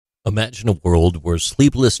Imagine a world where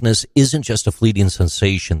sleeplessness isn't just a fleeting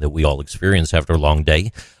sensation that we all experience after a long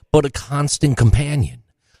day, but a constant companion,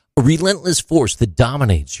 a relentless force that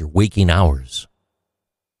dominates your waking hours.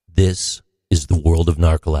 This is the world of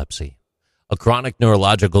narcolepsy, a chronic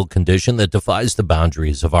neurological condition that defies the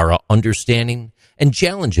boundaries of our understanding and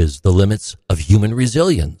challenges the limits of human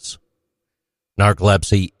resilience.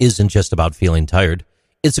 Narcolepsy isn't just about feeling tired.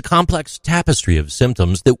 It's a complex tapestry of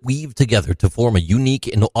symptoms that weave together to form a unique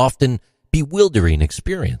and often bewildering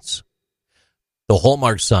experience. The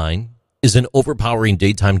hallmark sign is an overpowering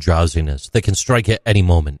daytime drowsiness that can strike at any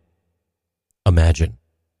moment. Imagine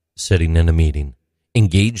sitting in a meeting,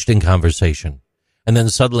 engaged in conversation, and then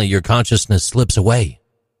suddenly your consciousness slips away.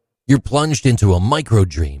 You're plunged into a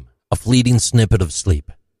micro-dream, a fleeting snippet of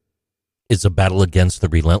sleep. It's a battle against the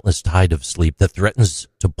relentless tide of sleep that threatens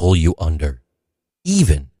to pull you under,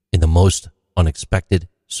 even in the most unexpected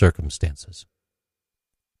circumstances.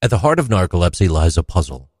 At the heart of narcolepsy lies a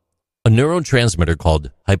puzzle, a neurotransmitter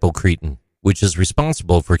called hypocretin, which is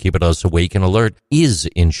responsible for keeping us awake and alert, is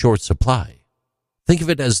in short supply. Think of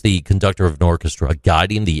it as the conductor of an orchestra,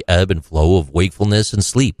 guiding the ebb and flow of wakefulness and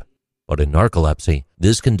sleep. But in narcolepsy,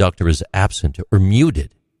 this conductor is absent or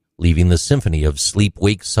muted, leaving the symphony of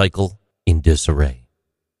sleep-wake cycle in disarray.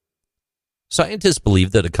 Scientists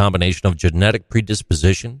believe that a combination of genetic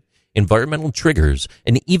predisposition, environmental triggers,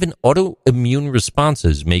 and even autoimmune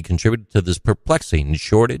responses may contribute to this perplexing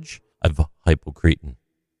shortage of hypocretin.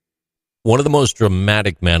 One of the most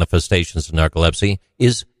dramatic manifestations of narcolepsy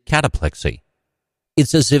is cataplexy.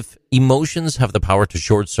 It's as if emotions have the power to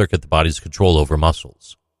short-circuit the body's control over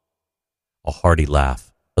muscles. A hearty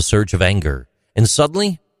laugh, a surge of anger, and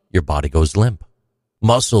suddenly your body goes limp,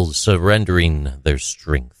 muscles surrendering their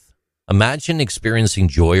strength. Imagine experiencing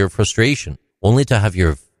joy or frustration, only to have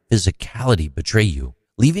your physicality betray you,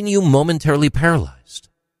 leaving you momentarily paralyzed.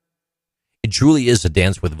 It truly is a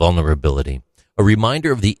dance with vulnerability, a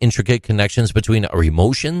reminder of the intricate connections between our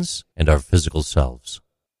emotions and our physical selves.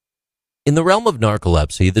 In the realm of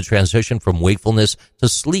narcolepsy, the transition from wakefulness to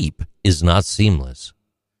sleep is not seamless.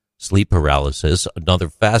 Sleep paralysis, another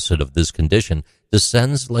facet of this condition,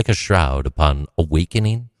 descends like a shroud upon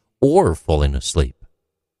awakening or falling asleep.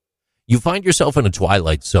 You find yourself in a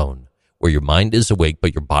twilight zone where your mind is awake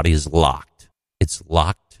but your body is locked. It's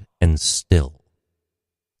locked and still.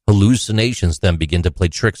 Hallucinations then begin to play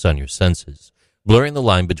tricks on your senses, blurring the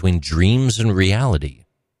line between dreams and reality.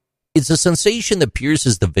 It's a sensation that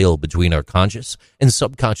pierces the veil between our conscious and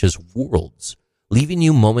subconscious worlds, leaving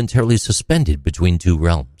you momentarily suspended between two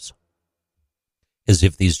realms. As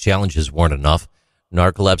if these challenges weren't enough,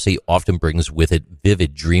 narcolepsy often brings with it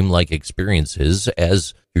vivid dreamlike experiences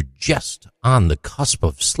as you're just on the cusp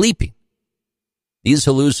of sleeping. These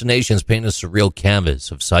hallucinations paint a surreal canvas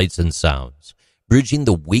of sights and sounds, bridging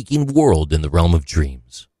the waking world in the realm of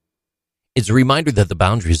dreams. It's a reminder that the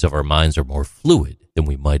boundaries of our minds are more fluid than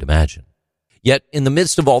we might imagine. Yet, in the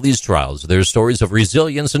midst of all these trials, there are stories of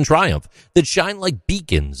resilience and triumph that shine like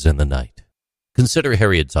beacons in the night. Consider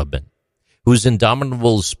Harriet Tubman, whose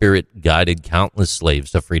indomitable spirit guided countless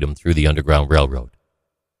slaves to freedom through the Underground Railroad.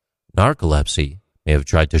 Narcolepsy may have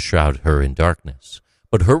tried to shroud her in darkness,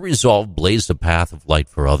 but her resolve blazed a path of light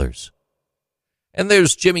for others. And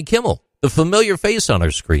there's Jimmy Kimmel, the familiar face on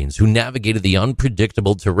our screens, who navigated the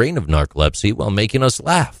unpredictable terrain of narcolepsy while making us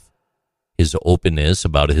laugh. His openness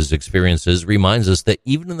about his experiences reminds us that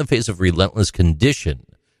even in the face of relentless condition,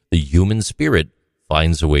 the human spirit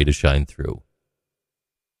finds a way to shine through.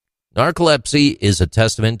 Narcolepsy is a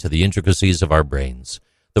testament to the intricacies of our brains,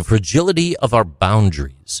 the fragility of our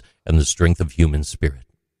boundaries, and the strength of human spirit.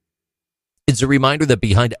 It's a reminder that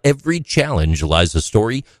behind every challenge lies a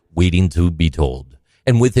story waiting to be told,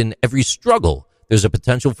 and within every struggle, there's a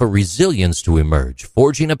potential for resilience to emerge,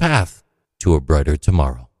 forging a path to a brighter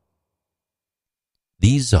tomorrow.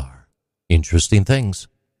 These are Interesting Things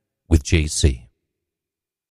with JC.